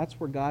understand that that's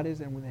where God is,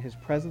 and with his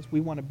presence,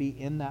 we want to be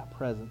in that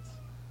presence.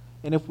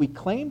 And if we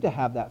claim to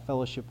have that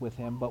fellowship with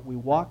him, but we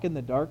walk in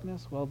the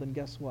darkness, well, then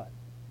guess what?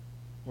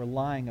 We're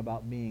lying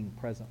about being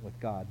present with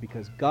God,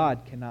 because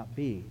God cannot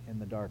be in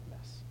the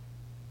darkness.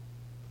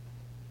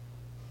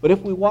 But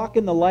if we walk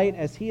in the light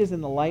as he is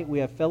in the light, we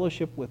have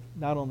fellowship with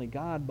not only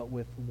God, but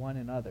with one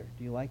another.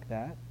 Do you like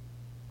that?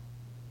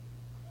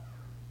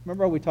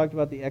 Remember how we talked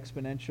about the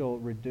exponential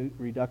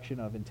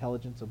reduction of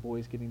intelligence of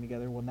boys getting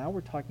together? Well, now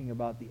we're talking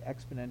about the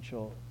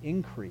exponential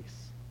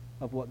increase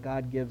of what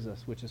God gives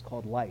us, which is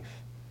called life.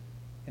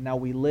 And now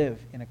we live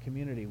in a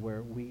community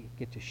where we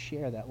get to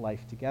share that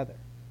life together.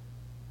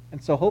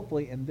 And so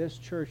hopefully in this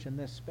church, in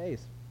this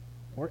space,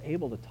 we're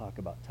able to talk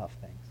about tough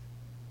things.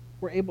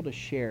 We're able to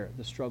share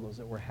the struggles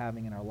that we're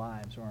having in our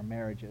lives or our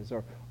marriages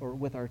or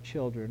with our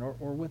children or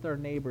with our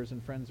neighbors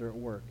and friends or at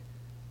work.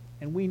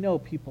 And we know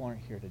people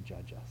aren't here to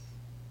judge us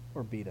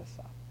or beat us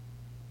up,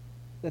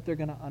 that they're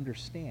going to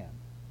understand,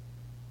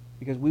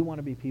 because we want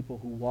to be people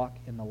who walk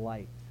in the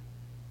light,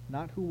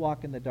 not who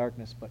walk in the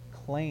darkness but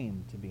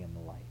claim to be in the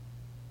light,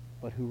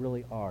 but who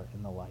really are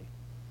in the light.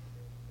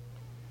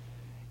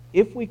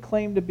 If we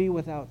claim to be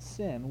without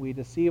sin, we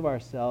deceive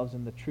ourselves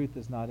and the truth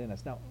is not in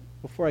us. Now,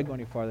 before I go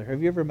any farther,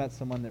 have you ever met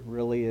someone that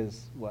really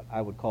is what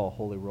I would call a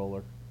holy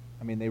roller?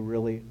 I mean,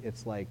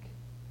 it's like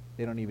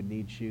they don't even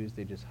need shoes.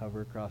 They just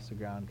hover across the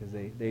ground because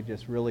they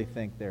just really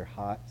think they're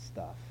hot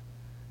stuff.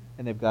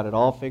 And they've got it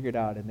all figured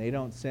out, and they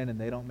don't sin and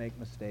they don't make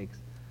mistakes.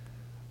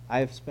 I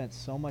have spent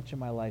so much of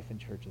my life in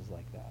churches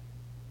like that,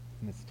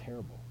 and it's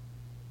terrible.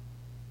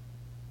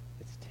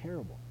 It's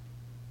terrible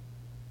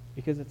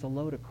because it's a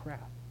load of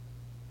crap.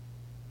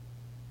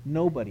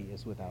 Nobody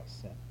is without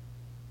sin.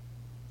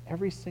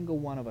 Every single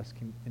one of us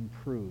can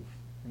improve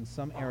in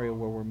some area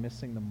where we're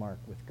missing the mark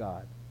with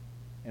God,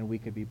 and we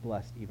could be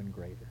blessed even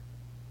greater.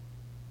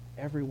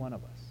 Every one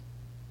of us.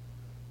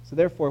 So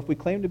therefore, if we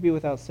claim to be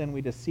without sin,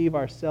 we deceive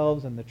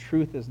ourselves and the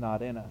truth is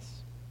not in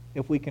us.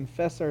 If we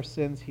confess our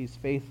sins, he's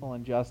faithful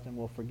and just and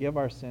will forgive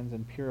our sins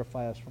and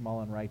purify us from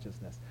all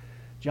unrighteousness.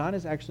 John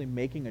is actually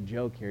making a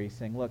joke here. He's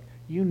saying, look,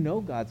 you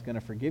know God's going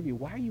to forgive you.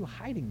 Why are you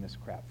hiding this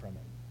crap from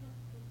him?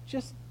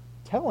 Just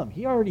tell him.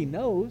 He already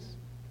knows.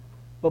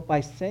 But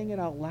by saying it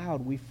out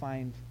loud, we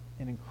find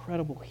an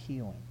incredible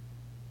healing.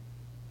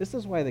 This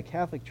is why the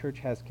Catholic Church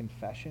has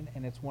confession,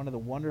 and it's one of the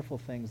wonderful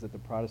things that the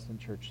Protestant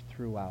Church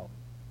threw out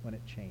when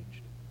it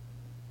changed.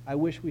 I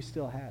wish we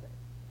still had it.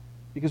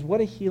 Because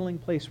what a healing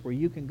place where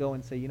you can go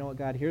and say, you know what,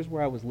 God, here's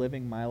where I was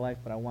living my life,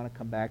 but I want to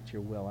come back to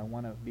your will. I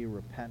want to be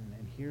repentant,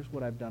 and here's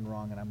what I've done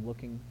wrong, and I'm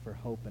looking for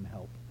hope and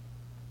help.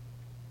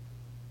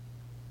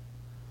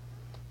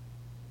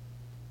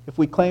 If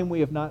we claim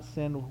we have not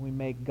sinned, we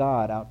make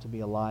God out to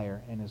be a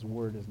liar, and his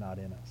word is not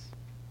in us.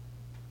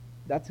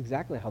 That's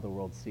exactly how the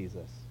world sees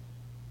us.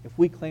 If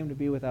we claim to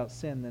be without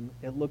sin, then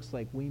it looks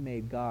like we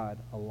made God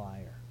a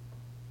liar.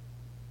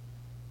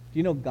 Do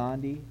you know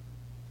Gandhi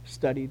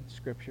studied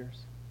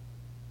scriptures?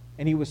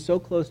 And he was so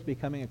close to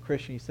becoming a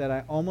Christian, he said,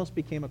 I almost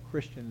became a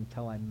Christian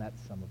until I met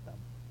some of them.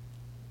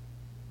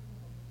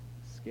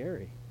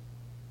 Scary.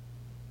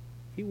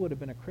 He would have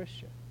been a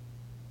Christian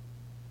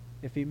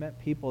if he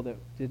met people that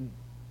didn't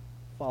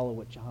follow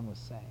what John was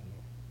saying here.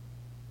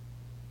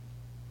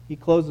 He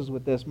closes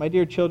with this, my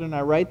dear children,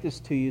 I write this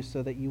to you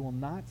so that you will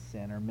not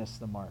sin or miss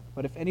the mark.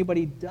 But if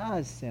anybody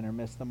does sin or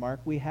miss the mark,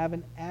 we have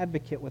an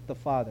advocate with the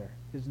Father.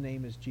 His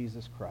name is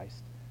Jesus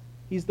Christ.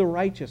 He's the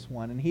righteous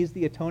one, and he's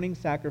the atoning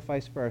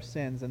sacrifice for our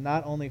sins, and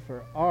not only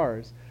for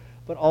ours,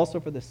 but also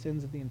for the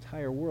sins of the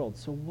entire world.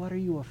 So what are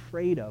you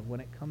afraid of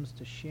when it comes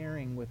to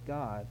sharing with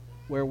God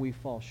where we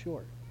fall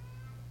short?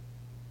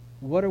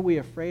 What are we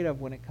afraid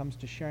of when it comes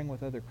to sharing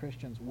with other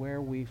Christians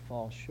where we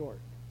fall short?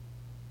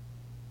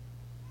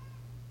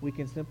 We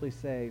can simply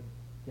say,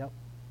 yep,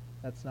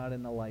 that's not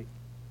in the light,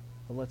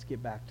 but let's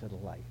get back to the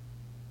light.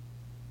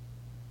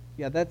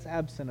 Yeah, that's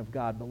absent of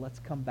God, but let's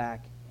come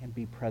back and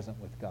be present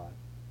with God.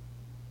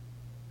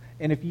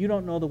 And if you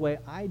don't know the way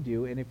I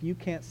do, and if you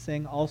can't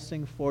sing, I'll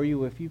sing for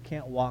you. If you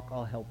can't walk,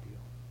 I'll help you.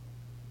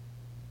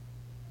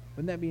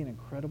 Wouldn't that be an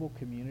incredible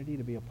community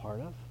to be a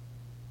part of?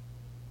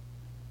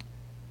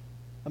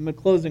 I'm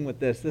closing with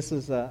this. This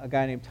is a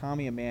guy named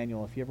Tommy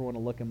Emmanuel. If you ever want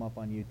to look him up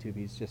on YouTube,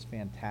 he's just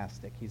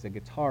fantastic. He's a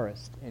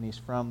guitarist, and he's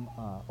from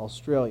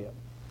Australia.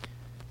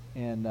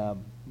 And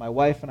my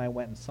wife and I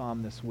went and saw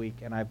him this week,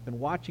 and I've been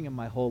watching him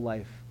my whole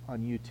life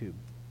on YouTube.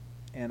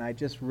 And I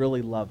just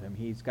really love him.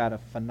 He's got a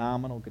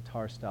phenomenal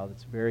guitar style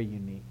that's very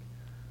unique.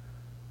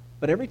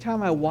 But every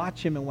time I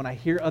watch him and when I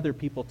hear other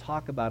people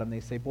talk about him, they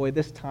say, boy,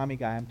 this Tommy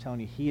guy, I'm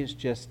telling you, he is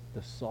just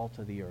the salt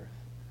of the earth.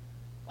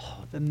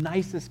 Oh, the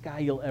nicest guy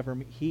you'll ever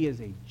meet. He is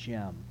a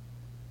gem.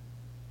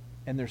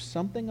 And there's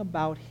something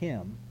about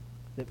him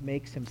that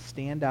makes him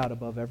stand out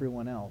above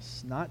everyone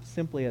else, not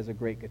simply as a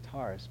great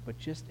guitarist, but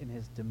just in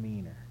his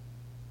demeanor.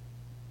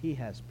 He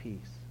has peace.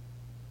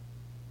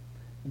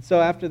 And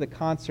so after the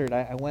concert,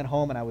 I went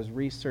home and I was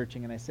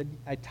researching, and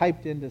I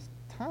typed in, does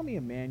Tommy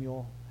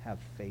Emmanuel have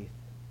faith?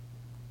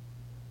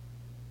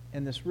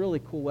 And this really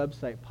cool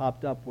website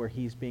popped up where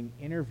he's being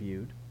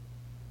interviewed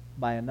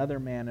by another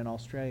man in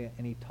Australia,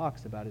 and he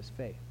talks about his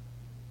faith.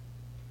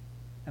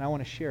 And I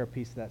want to share a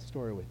piece of that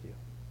story with you.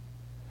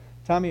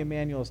 Tommy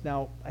Emmanuel is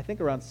now, I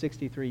think, around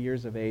 63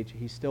 years of age.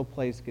 He still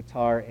plays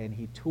guitar, and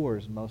he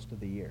tours most of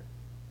the year.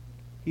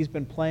 He's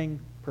been playing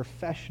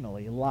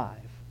professionally live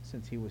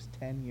since he was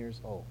 10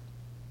 years old.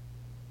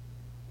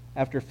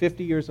 After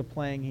 50 years of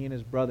playing, he and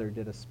his brother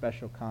did a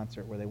special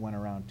concert where they went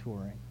around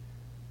touring.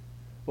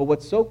 But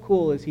what's so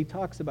cool is he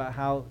talks about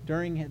how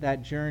during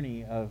that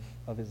journey of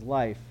his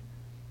life,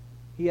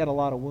 he had a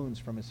lot of wounds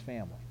from his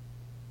family.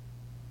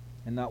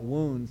 And that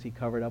wounds he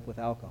covered up with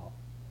alcohol.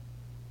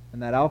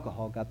 And that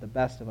alcohol got the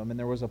best of him. And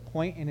there was a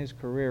point in his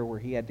career where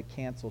he had to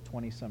cancel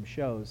 20-some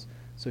shows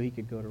so he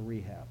could go to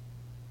rehab.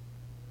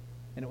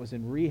 And it was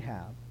in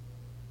rehab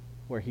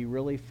where he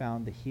really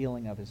found the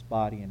healing of his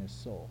body and his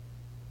soul.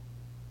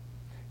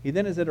 He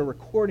then is at a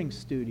recording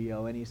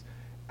studio, and he's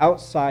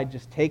outside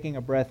just taking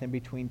a breath in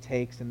between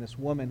takes, and this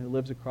woman who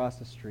lives across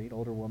the street,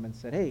 older woman,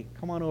 said, hey,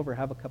 come on over,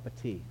 have a cup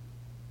of tea.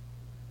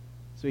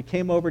 So he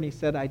came over and he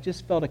said, I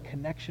just felt a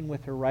connection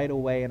with her right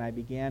away, and I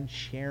began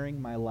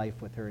sharing my life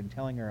with her and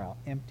telling her how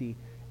empty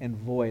and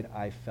void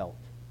I felt.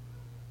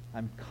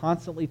 I'm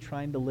constantly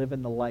trying to live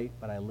in the light,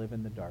 but I live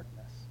in the darkness.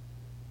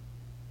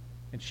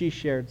 And she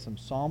shared some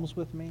Psalms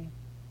with me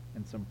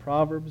and some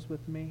Proverbs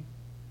with me.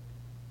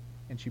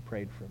 and she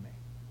prayed for me.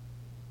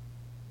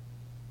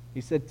 He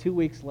said 2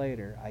 weeks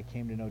later, I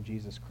came to know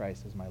Jesus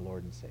Christ as my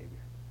Lord and Savior.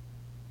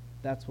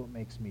 That's what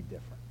makes me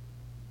different.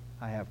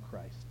 I have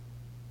Christ.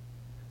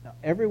 Now,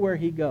 everywhere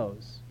he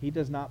goes, he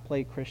does not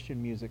play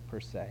Christian music per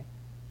se.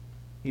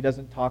 He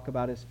doesn't talk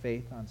about his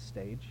faith on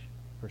stage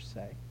per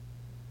se.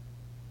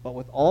 But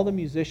with all the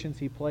musicians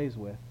he plays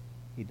with,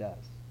 he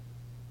does.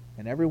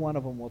 And every one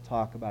of them will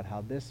talk about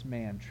how this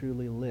man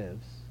truly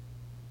lives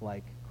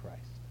like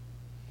Christ.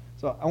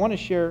 So I want to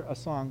share a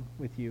song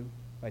with you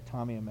by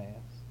Tommy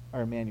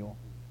Emmanuel.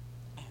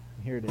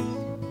 Here it is.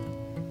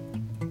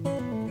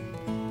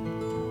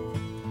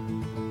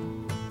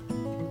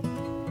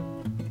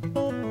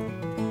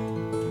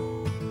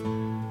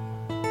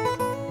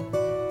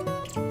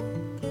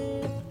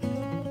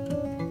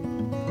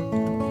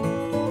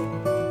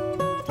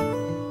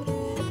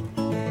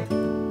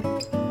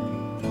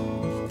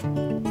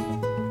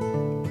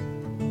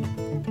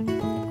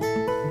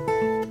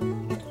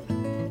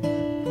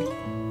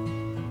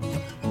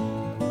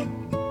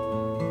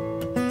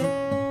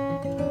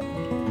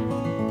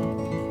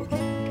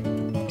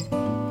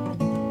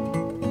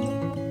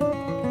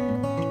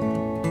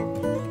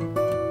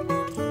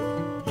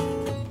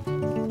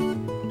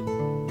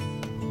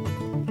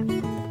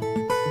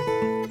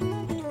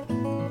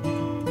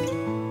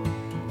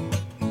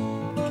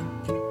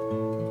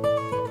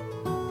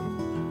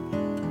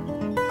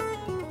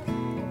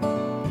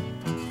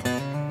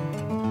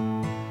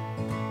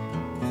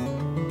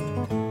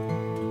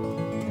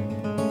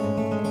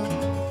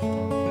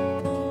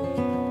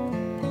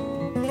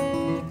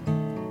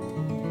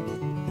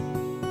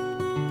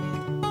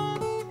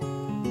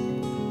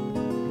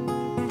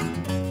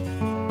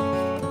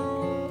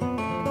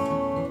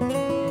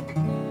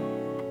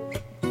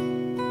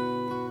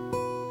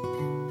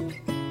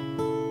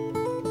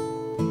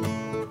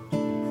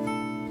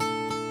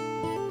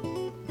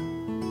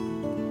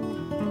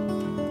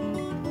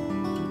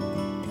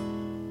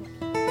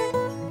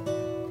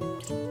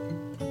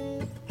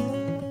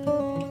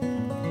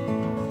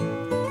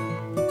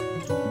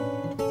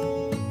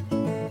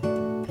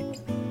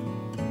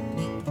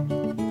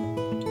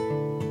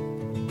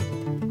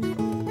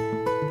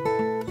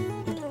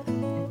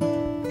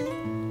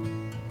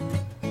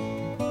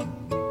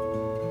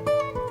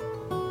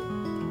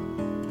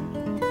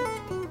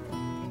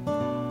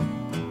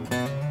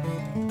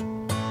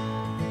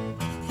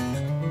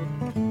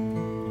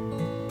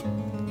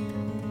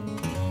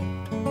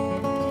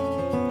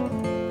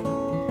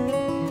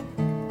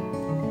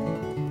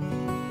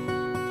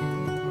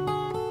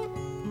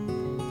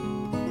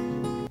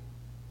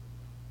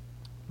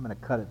 I'm going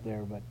to cut it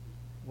there, but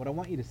what I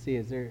want you to see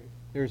is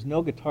there's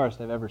no guitarist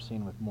I've ever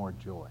seen with more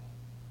joy.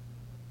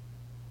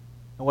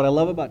 And what I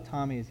love about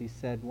Tommy is he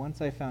said,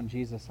 once I found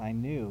Jesus, I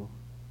knew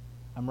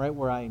I'm right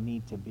where I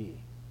need to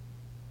be.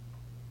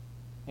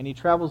 And he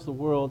travels the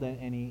world,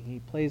 and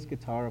he plays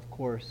guitar, of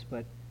course,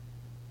 but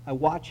I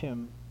watch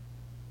him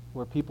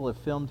where people have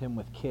filmed him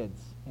with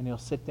kids, and he'll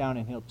sit down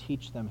and he'll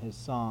teach them his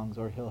songs,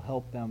 or he'll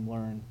help them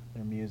learn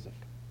their music.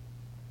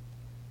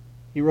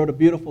 He wrote a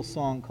beautiful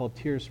song called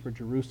Tears for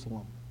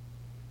Jerusalem.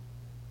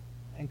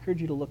 I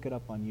encourage you to look it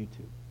up on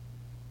YouTube.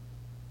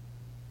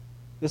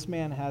 This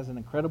man has an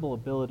incredible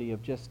ability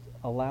of just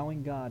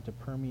allowing God to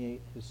permeate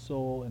his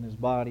soul and his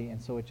body,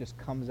 and so it just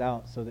comes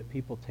out so that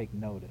people take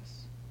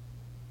notice.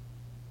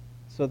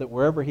 So that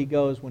wherever he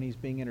goes, when he's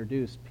being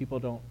introduced, people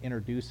don't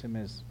introduce him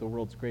as the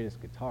world's greatest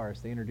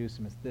guitarist. They introduce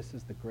him as, this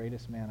is the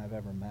greatest man I've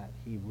ever met.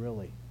 He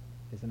really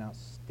is an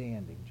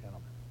outstanding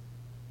gentleman.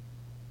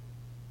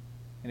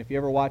 And if you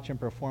ever watch him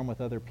perform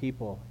with other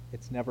people,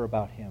 it's never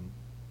about him.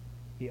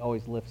 He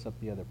always lifts up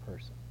the other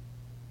person.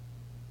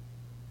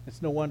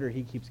 It's no wonder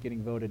he keeps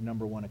getting voted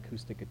 #1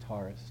 acoustic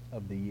guitarist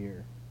of the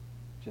year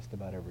just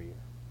about every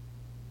year.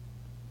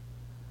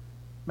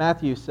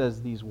 Matthew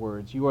says these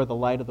words, "You are the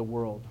light of the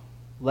world.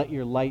 Let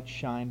your light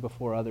shine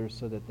before others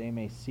so that they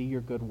may see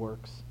your good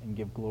works and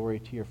give glory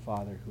to your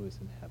Father who is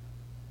in heaven."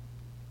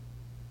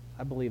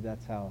 I believe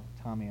that's how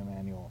Tommy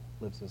Emmanuel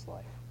lives his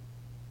life.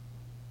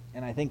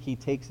 And I think he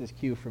takes his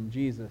cue from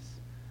Jesus,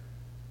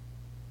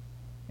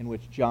 in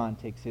which John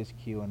takes his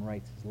cue and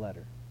writes his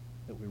letter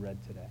that we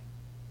read today.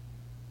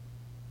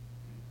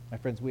 My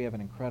friends, we have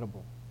an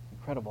incredible,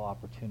 incredible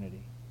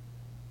opportunity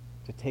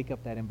to take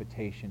up that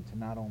invitation to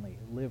not only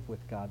live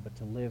with God, but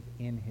to live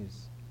in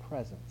his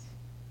presence.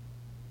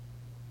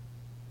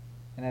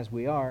 And as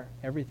we are,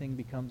 everything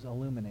becomes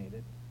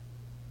illuminated.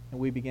 And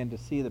we begin to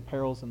see the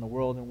perils in the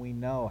world, and we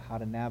know how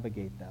to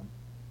navigate them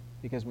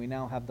because we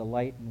now have the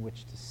light in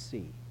which to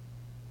see.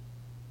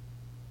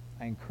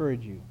 I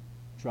encourage you,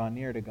 draw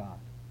near to God.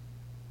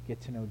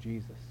 Get to know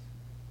Jesus.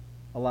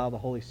 Allow the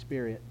Holy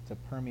Spirit to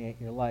permeate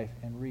your life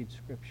and read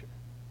Scripture.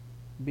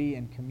 Be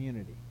in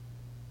community.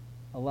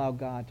 Allow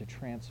God to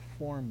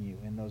transform you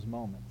in those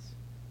moments,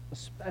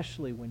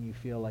 especially when you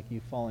feel like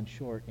you've fallen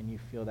short and you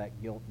feel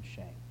that guilt and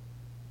shame.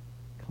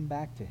 Come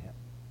back to him.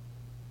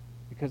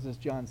 Because as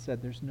John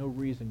said, there's no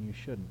reason you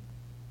shouldn't.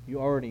 You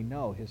already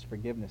know his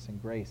forgiveness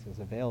and grace is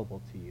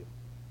available to you.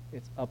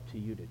 It's up to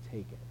you to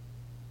take it.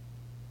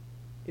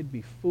 It'd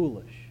be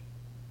foolish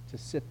to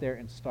sit there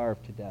and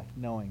starve to death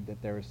knowing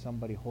that there is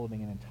somebody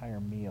holding an entire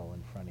meal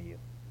in front of you.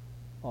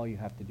 All you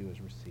have to do is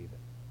receive it.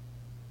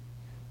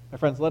 My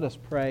friends, let us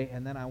pray,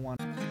 and then I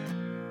want